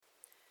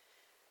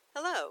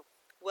Hello,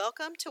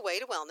 welcome to Way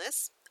to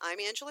Wellness. I'm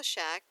Angela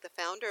Shack, the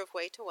founder of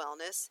Way to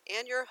Wellness,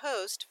 and your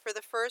host for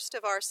the first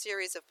of our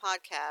series of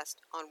podcasts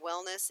on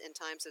wellness in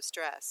times of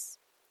stress.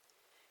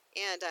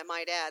 And I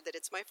might add that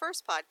it's my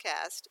first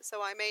podcast,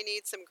 so I may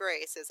need some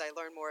grace as I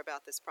learn more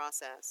about this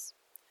process.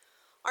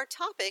 Our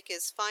topic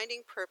is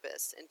finding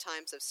purpose in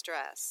times of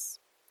stress.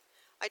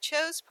 I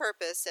chose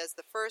purpose as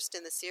the first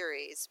in the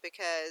series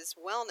because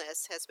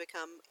wellness has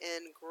become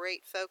in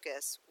great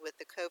focus with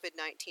the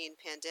COVID-19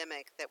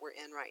 pandemic that we're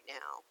in right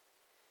now.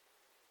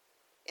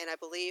 And I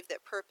believe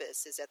that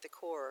purpose is at the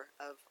core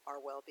of our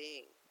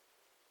well-being.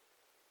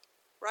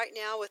 Right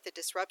now, with the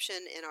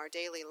disruption in our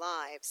daily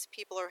lives,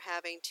 people are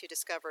having to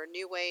discover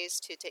new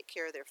ways to take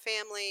care of their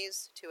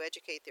families, to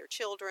educate their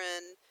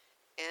children,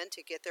 and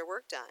to get their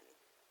work done.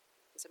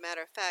 As a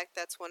matter of fact,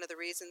 that's one of the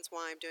reasons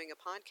why I'm doing a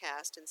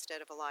podcast instead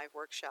of a live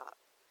workshop.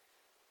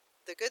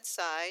 The good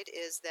side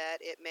is that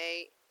it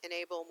may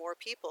enable more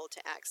people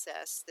to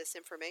access this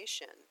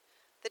information.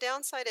 The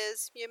downside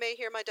is you may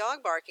hear my dog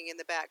barking in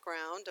the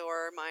background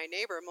or my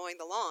neighbor mowing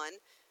the lawn,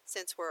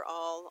 since we're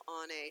all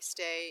on a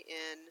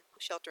stay-in,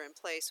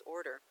 shelter-in-place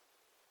order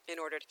in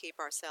order to keep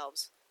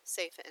ourselves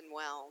safe and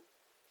well.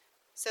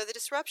 So the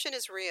disruption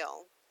is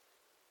real,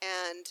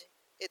 and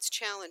it's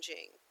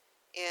challenging.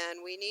 And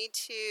we need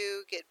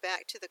to get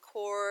back to the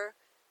core,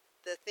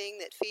 the thing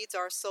that feeds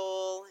our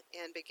soul,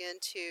 and begin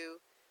to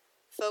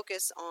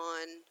focus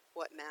on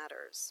what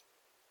matters.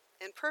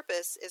 And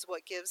purpose is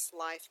what gives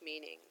life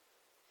meaning.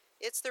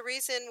 It's the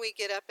reason we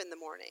get up in the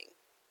morning,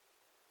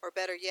 or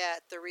better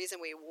yet, the reason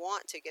we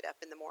want to get up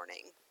in the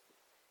morning.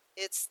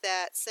 It's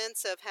that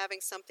sense of having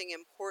something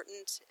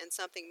important and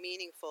something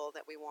meaningful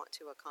that we want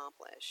to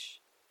accomplish.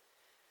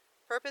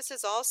 Purpose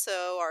is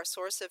also our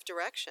source of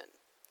direction.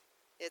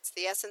 It's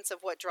the essence of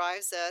what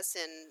drives us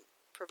and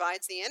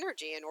provides the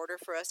energy in order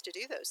for us to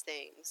do those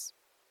things.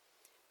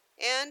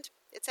 And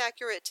it's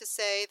accurate to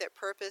say that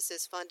purpose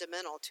is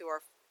fundamental to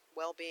our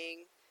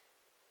well-being,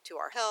 to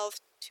our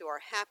health, to our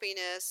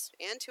happiness,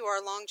 and to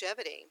our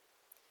longevity.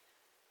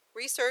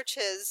 Research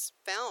has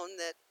found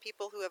that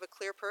people who have a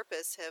clear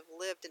purpose have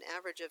lived an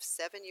average of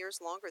 7 years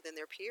longer than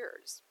their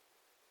peers.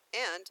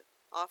 And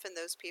often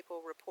those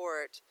people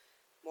report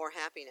more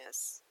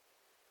happiness.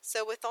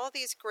 So with all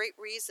these great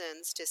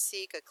reasons to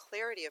seek a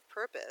clarity of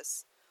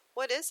purpose,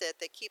 what is it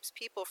that keeps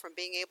people from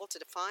being able to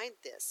define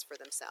this for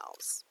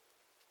themselves?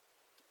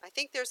 I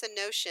think there's a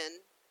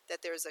notion that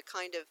there's a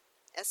kind of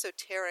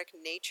esoteric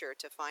nature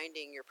to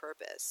finding your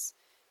purpose,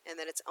 and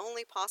that it's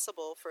only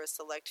possible for a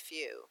select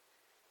few,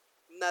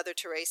 Mother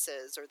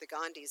Teresa's or the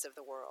Gandhis of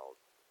the world.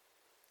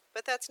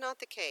 But that's not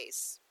the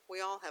case.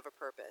 We all have a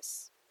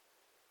purpose.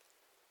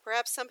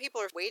 Perhaps some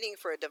people are waiting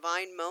for a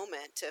divine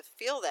moment to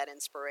feel that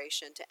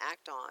inspiration to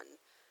act on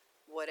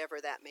whatever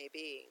that may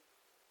be.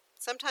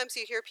 Sometimes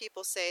you hear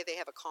people say they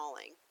have a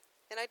calling,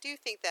 and I do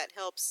think that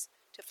helps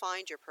to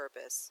find your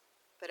purpose,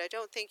 but I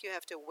don't think you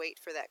have to wait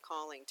for that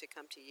calling to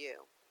come to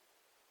you.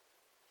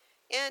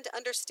 And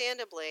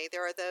understandably,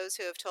 there are those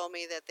who have told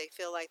me that they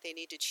feel like they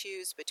need to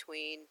choose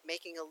between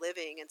making a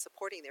living and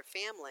supporting their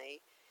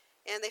family,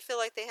 and they feel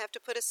like they have to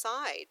put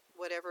aside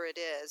whatever it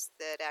is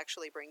that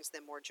actually brings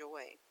them more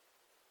joy.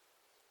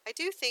 I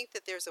do think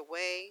that there's a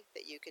way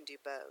that you can do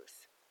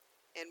both,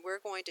 and we're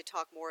going to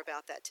talk more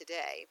about that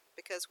today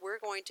because we're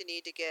going to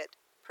need to get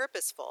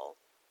purposeful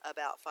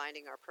about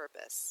finding our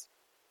purpose.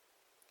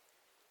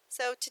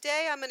 So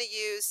today I'm going to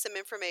use some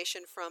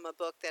information from a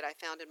book that I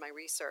found in my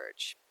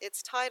research.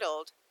 It's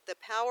titled The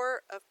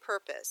Power of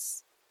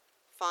Purpose: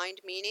 Find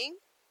Meaning,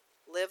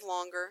 Live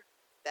Longer,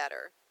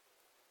 Better,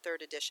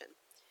 3rd edition.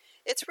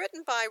 It's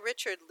written by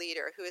Richard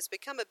Leder, who has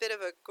become a bit of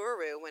a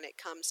guru when it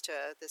comes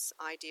to this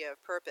idea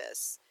of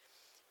purpose.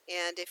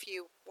 And if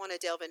you want to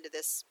delve into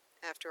this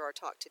after our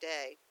talk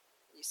today,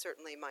 you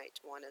certainly might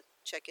want to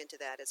check into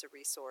that as a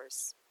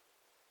resource.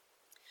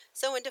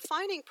 So in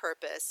defining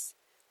purpose,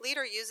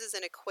 Leder uses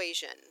an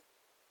equation.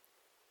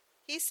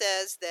 He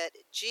says that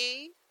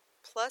G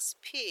plus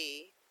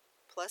P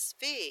plus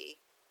V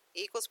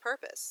equals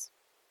purpose.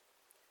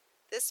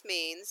 This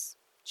means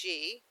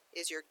G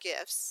is your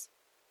gifts,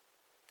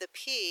 the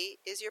P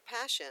is your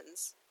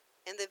passions,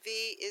 and the V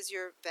is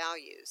your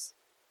values,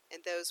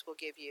 and those will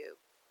give you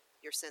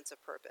your sense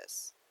of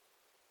purpose.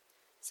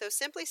 So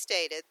simply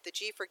stated, the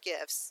G for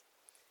gifts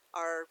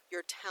are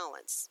your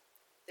talents.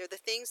 They're the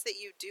things that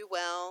you do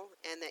well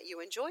and that you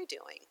enjoy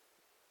doing.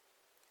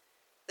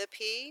 The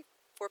P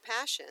for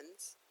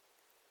passions,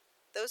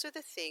 those are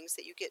the things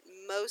that you get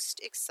most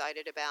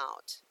excited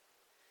about.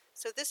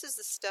 So this is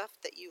the stuff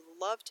that you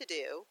love to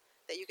do,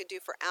 that you can do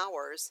for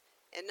hours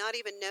and not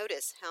even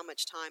notice how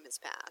much time has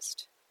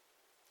passed.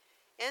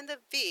 And the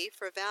V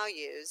for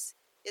values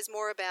is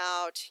more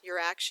about your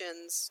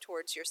actions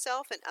towards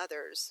yourself and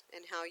others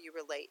and how you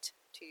relate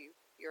to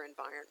your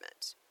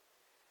environment.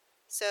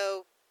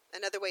 So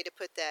another way to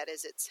put that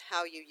is it's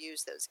how you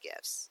use those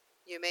gifts.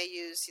 You may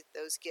use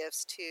those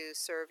gifts to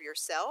serve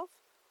yourself,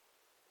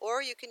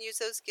 or you can use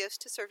those gifts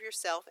to serve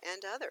yourself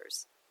and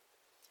others.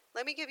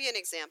 Let me give you an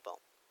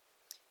example.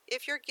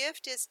 If your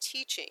gift is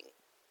teaching,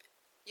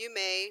 you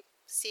may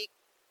seek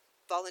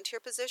volunteer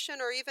position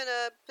or even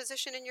a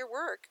position in your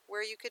work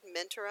where you could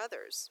mentor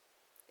others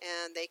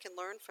and they can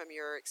learn from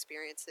your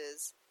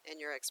experiences and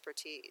your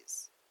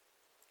expertise.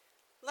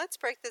 Let's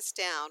break this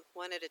down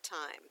one at a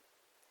time.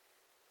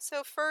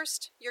 So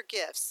first, your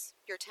gifts,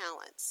 your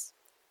talents.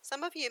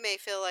 Some of you may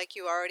feel like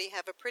you already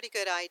have a pretty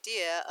good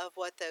idea of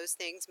what those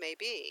things may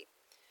be.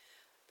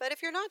 But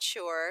if you're not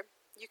sure,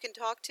 you can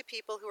talk to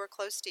people who are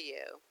close to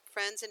you,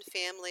 friends and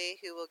family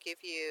who will give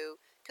you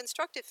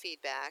constructive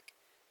feedback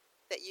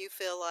that you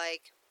feel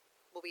like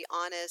will be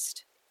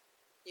honest.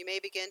 You may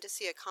begin to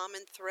see a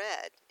common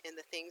thread in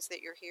the things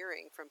that you're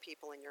hearing from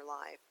people in your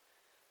life.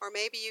 Or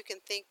maybe you can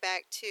think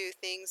back to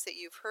things that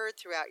you've heard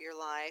throughout your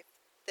life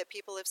that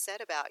people have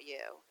said about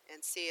you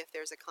and see if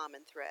there's a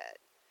common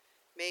thread.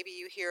 Maybe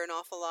you hear an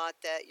awful lot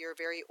that you're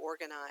very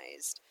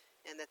organized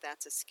and that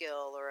that's a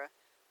skill or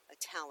a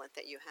talent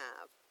that you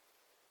have.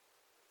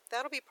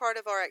 That'll be part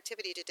of our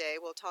activity today.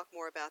 We'll talk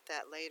more about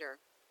that later.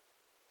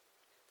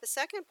 The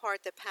second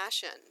part, the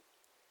passion.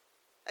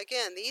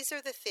 Again, these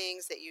are the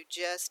things that you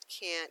just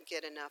can't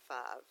get enough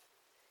of.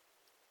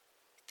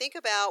 Think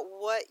about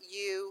what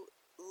you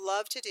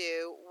love to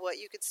do, what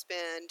you could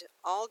spend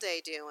all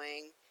day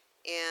doing,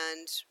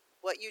 and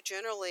what you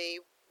generally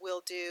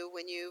will do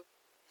when you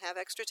have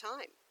extra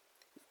time.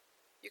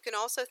 You can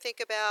also think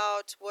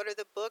about what are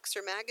the books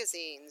or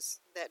magazines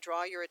that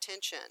draw your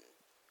attention,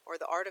 or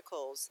the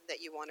articles that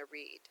you want to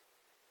read.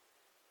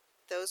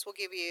 Those will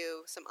give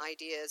you some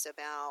ideas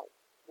about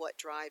what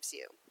drives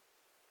you.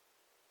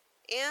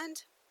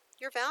 And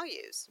your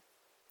values.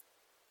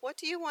 What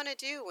do you want to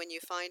do when you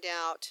find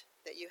out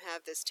that you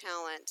have this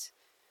talent?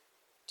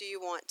 Do you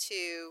want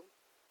to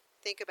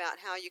think about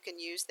how you can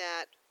use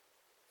that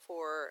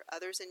for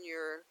others in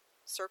your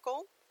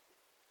circle,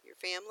 your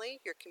family,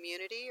 your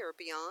community, or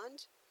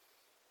beyond?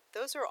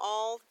 Those are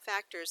all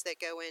factors that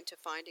go into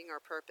finding our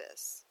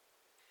purpose.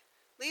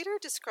 Leader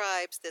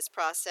describes this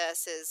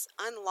process as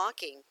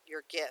unlocking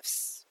your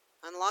gifts,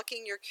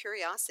 unlocking your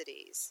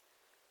curiosities,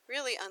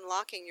 really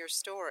unlocking your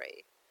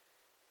story.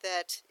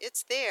 That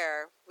it's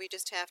there, we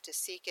just have to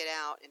seek it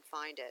out and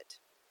find it.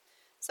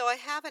 So I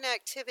have an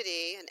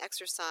activity, an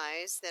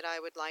exercise that I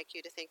would like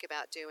you to think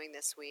about doing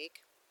this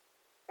week,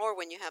 or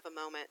when you have a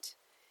moment.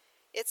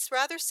 It's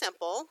rather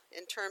simple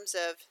in terms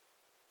of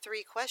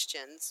 3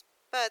 questions,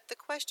 but the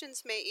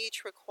questions may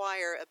each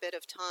require a bit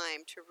of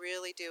time to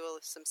really do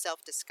some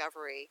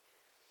self-discovery.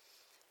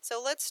 So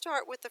let's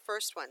start with the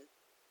first one.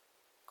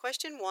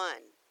 Question 1.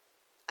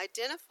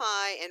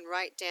 Identify and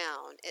write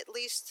down at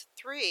least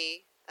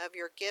 3 of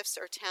your gifts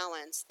or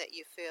talents that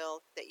you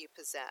feel that you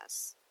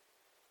possess.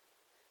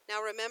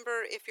 Now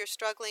remember, if you're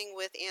struggling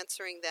with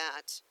answering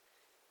that,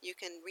 you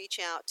can reach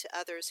out to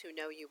others who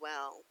know you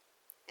well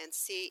and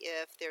see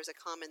if there's a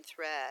common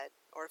thread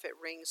or if it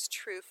rings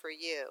true for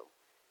you.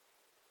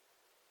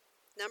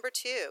 Number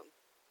 2,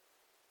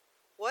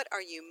 what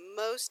are you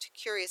most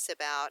curious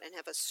about and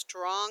have a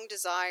strong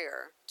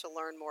desire to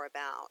learn more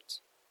about?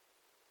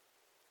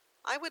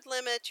 I would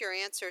limit your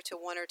answer to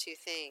 1 or 2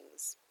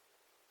 things.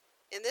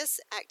 In this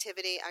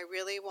activity, I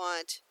really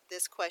want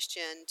this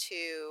question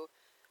to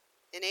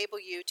enable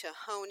you to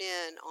hone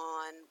in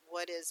on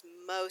what is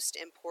most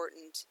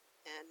important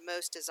and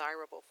most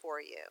desirable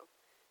for you.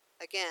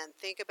 Again,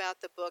 think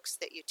about the books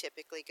that you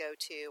typically go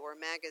to, or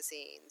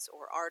magazines,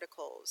 or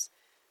articles.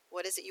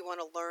 What is it you want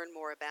to learn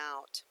more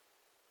about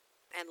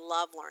and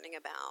love learning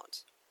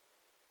about?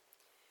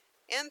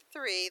 And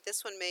 3,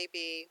 this one may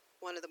be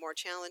one of the more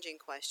challenging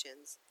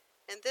questions,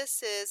 and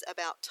this is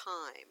about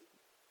time.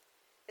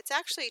 It's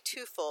actually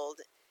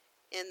twofold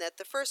in that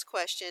the first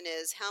question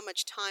is how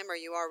much time are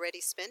you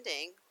already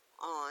spending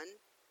on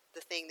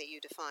the thing that you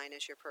define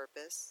as your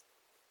purpose?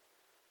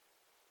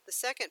 The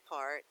second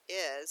part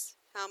is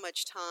how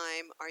much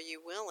time are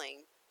you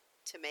willing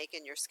to make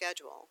in your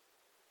schedule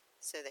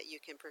so that you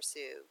can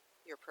pursue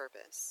your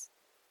purpose?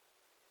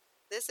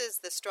 This is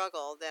the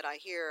struggle that I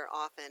hear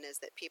often, is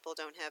that people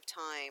don't have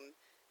time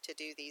to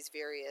do these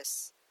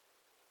various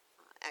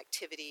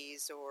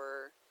activities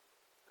or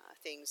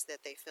things that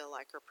they feel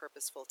like are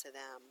purposeful to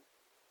them.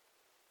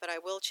 But I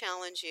will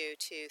challenge you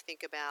to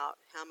think about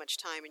how much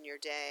time in your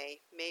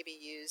day may be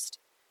used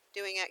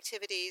doing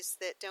activities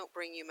that don't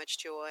bring you much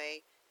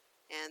joy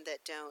and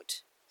that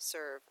don't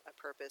serve a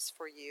purpose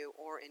for you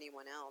or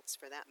anyone else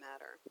for that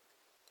matter.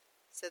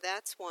 So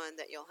that's one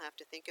that you'll have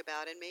to think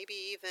about, and maybe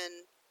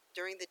even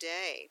during the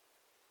day,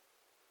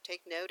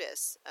 take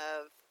notice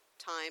of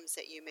times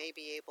that you may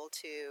be able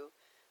to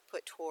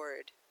put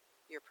toward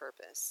your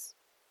purpose.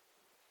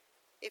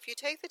 If you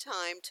take the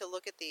time to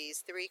look at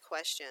these 3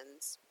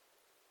 questions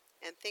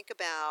and think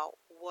about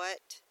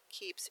what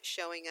keeps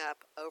showing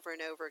up over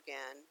and over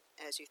again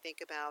as you think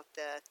about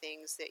the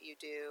things that you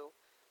do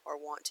or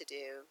want to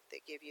do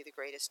that give you the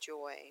greatest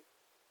joy,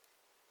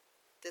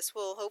 this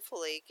will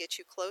hopefully get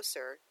you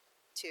closer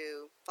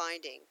to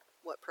finding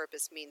what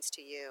purpose means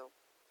to you,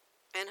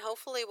 and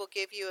hopefully will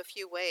give you a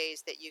few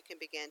ways that you can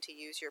begin to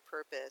use your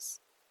purpose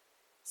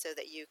so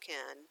that you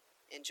can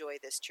enjoy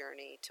this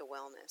journey to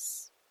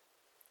wellness.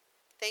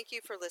 Thank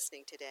you for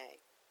listening today.